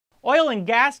Oil and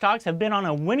gas stocks have been on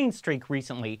a winning streak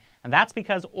recently, and that's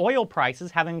because oil prices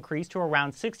have increased to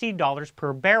around $60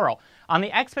 per barrel on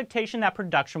the expectation that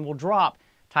production will drop,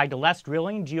 tied to less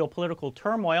drilling, geopolitical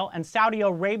turmoil, and Saudi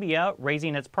Arabia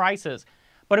raising its prices.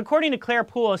 But according to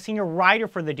Poole, a senior writer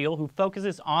for the deal who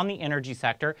focuses on the energy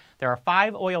sector, there are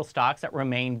 5 oil stocks that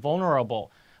remain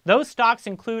vulnerable. Those stocks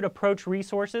include Offshore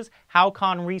Resources,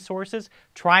 Halcon Resources,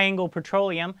 Triangle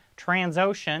Petroleum,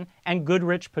 Transocean, and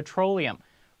Goodrich Petroleum.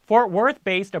 Fort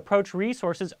Worth-based Offshore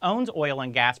Resources owns oil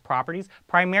and gas properties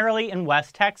primarily in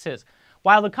West Texas.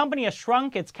 While the company has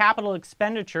shrunk its capital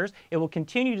expenditures, it will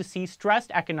continue to see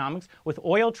stressed economics with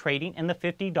oil trading in the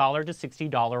 $50 to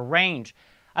 $60 range.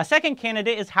 A second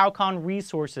candidate is Halcon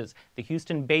Resources. The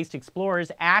Houston-based explorer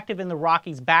is active in the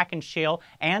Rockies Bakken Shale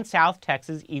and South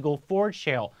Texas Eagle Ford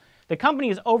Shale. The company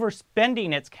is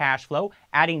overspending its cash flow,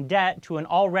 adding debt to an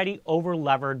already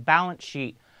over-levered balance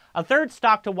sheet. A third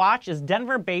stock to watch is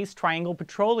Denver-based Triangle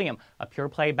Petroleum, a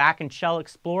pure-play Bakken Shale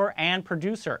explorer and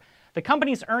producer. The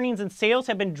company's earnings and sales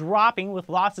have been dropping with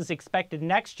losses expected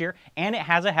next year, and it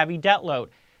has a heavy debt load.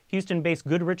 Houston-based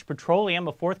Goodrich Petroleum,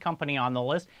 a fourth company on the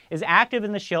list, is active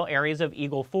in the shale areas of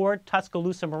Eagle Ford,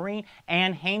 Tuscaloosa Marine,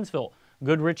 and Haynesville.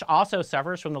 Goodrich also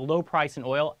suffers from the low price in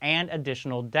oil and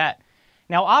additional debt.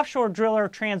 Now, offshore driller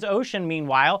Transocean,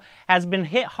 meanwhile, has been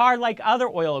hit hard like other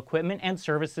oil equipment and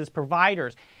services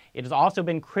providers. It has also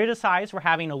been criticized for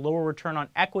having a lower return on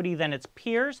equity than its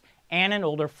peers and an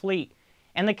older fleet.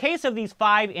 In the case of these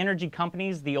 5 energy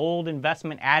companies, the old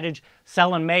investment adage,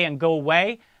 sell in May and go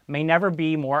away, may never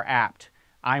be more apt.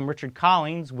 I'm Richard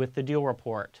Collins with the Deal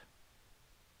Report.